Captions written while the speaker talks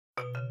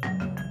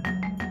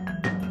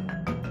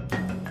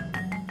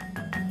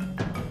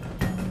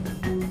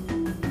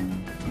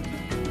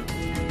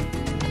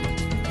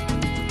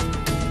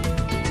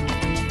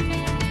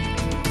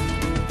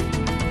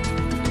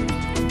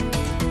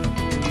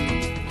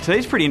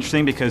Today's pretty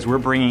interesting because we're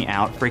bringing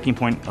out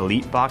BreakingPoint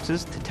Elite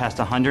boxes to test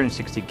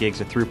 160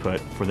 gigs of throughput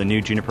for the new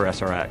Juniper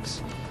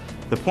SRX.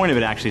 The point of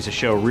it actually is to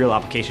show real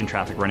application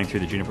traffic running through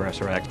the Juniper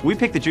SRX. We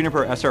picked the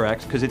Juniper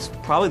SRX because it's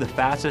probably the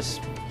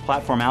fastest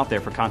platform out there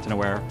for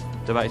content-aware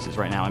devices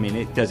right now. I mean,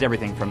 it does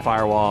everything from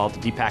firewall to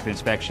deep packet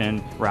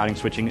inspection, routing,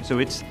 switching. So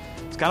it's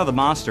kind of the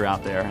monster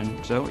out there,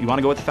 and so you want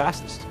to go with the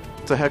fastest.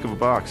 It's a heck of a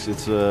box.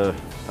 It's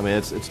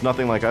it's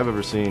nothing like I've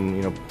ever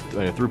seen.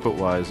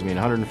 Throughput-wise. I mean,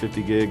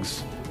 150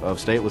 gigs of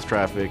stateless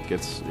traffic.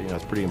 It's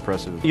pretty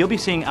impressive. You'll be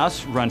seeing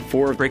us run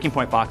 4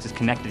 BreakingPoint boxes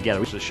connected together,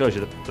 which just shows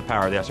you the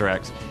power of the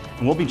SRX.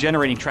 And we'll be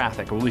generating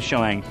traffic. We'll be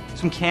showing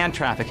some canned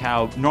traffic,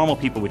 how normal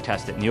people would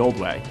test it in the old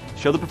way.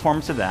 Show the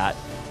performance of that.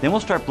 Then we'll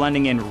start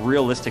blending in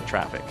realistic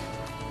traffic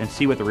and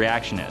see what the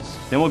reaction is.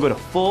 Then we'll go to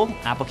full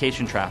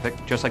application traffic,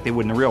 just like they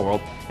would in the real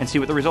world, and see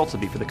what the results will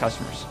be for the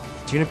customers.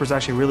 Juniper is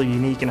actually really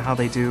unique in how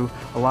they do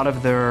a lot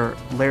of their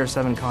layer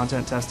 7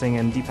 content testing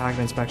and deep packet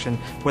inspection,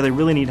 where they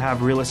really need to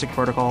have realistic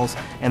protocols,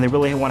 and they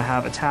really want to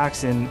have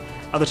attacks and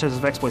other types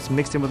of exploits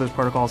mixed in with those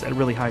protocols at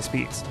really high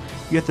speeds.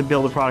 You have to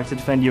build a product to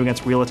defend you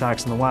against real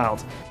attacks in the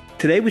wild.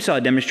 Today we saw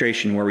a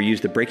demonstration where we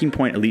used the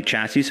BreakingPoint Elite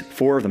chassis,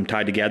 4 of them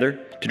tied together,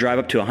 to drive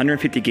up to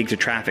 150 gigs of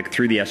traffic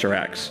through the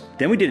SRX.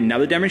 Then we did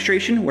another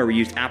demonstration where we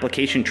used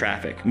application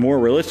traffic, more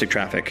realistic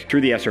traffic,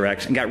 through the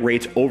SRX and got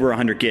rates over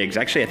 100 gigs.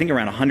 Actually, I think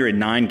around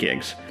 109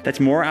 gigs. That's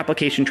more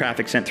application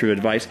traffic sent through a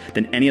device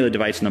than any other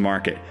device in the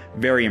market.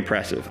 Very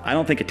impressive. I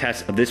don't think a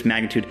test of this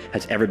magnitude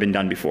has ever been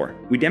done before.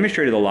 We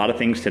demonstrated a lot of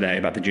things today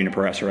about the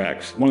Juniper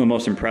SRX. One of the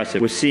most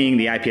impressive was seeing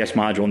the IPS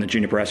module in the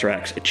Juniper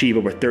SRX achieve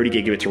over 30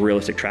 gigabits of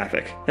realistic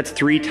traffic. That's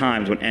 3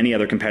 times what any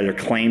other competitor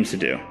claims to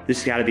do. This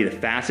has got to be the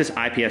fastest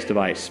IPS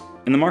device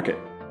in the market,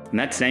 and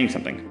that's saying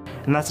something.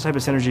 And that's the type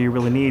of synergy you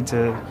really need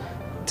to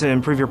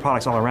improve your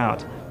products all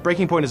around.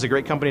 BreakingPoint is a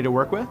great company to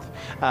work with.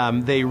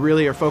 They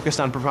really are focused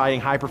on providing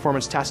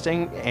high-performance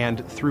testing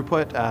and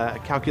throughput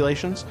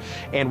calculations.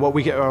 And what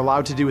we are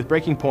allowed to do with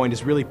BreakingPoint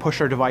is really push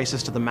our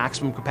devices to the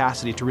maximum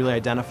capacity to really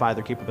identify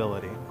their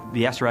capability.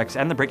 The SRX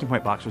and the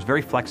BreakingPoint box was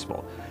very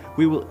flexible.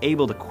 We were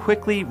able to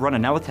quickly run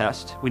another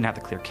test. We didn't have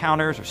to clear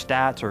counters or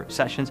stats or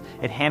sessions.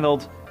 It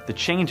handled the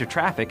change of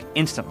traffic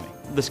instantly.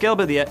 The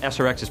scalability of the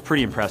SRX is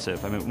pretty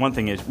impressive. I mean, one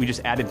thing is we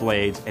just added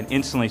blades and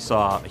instantly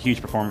saw a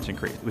huge performance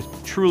increase. It was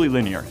truly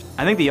linear.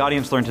 I think the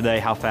audience learned today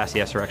how fast the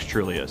SRX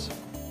truly is.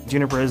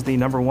 Juniper is the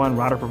 #1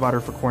 router provider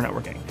for core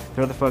networking.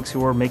 They're the folks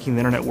who are making the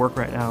internet work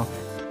right now.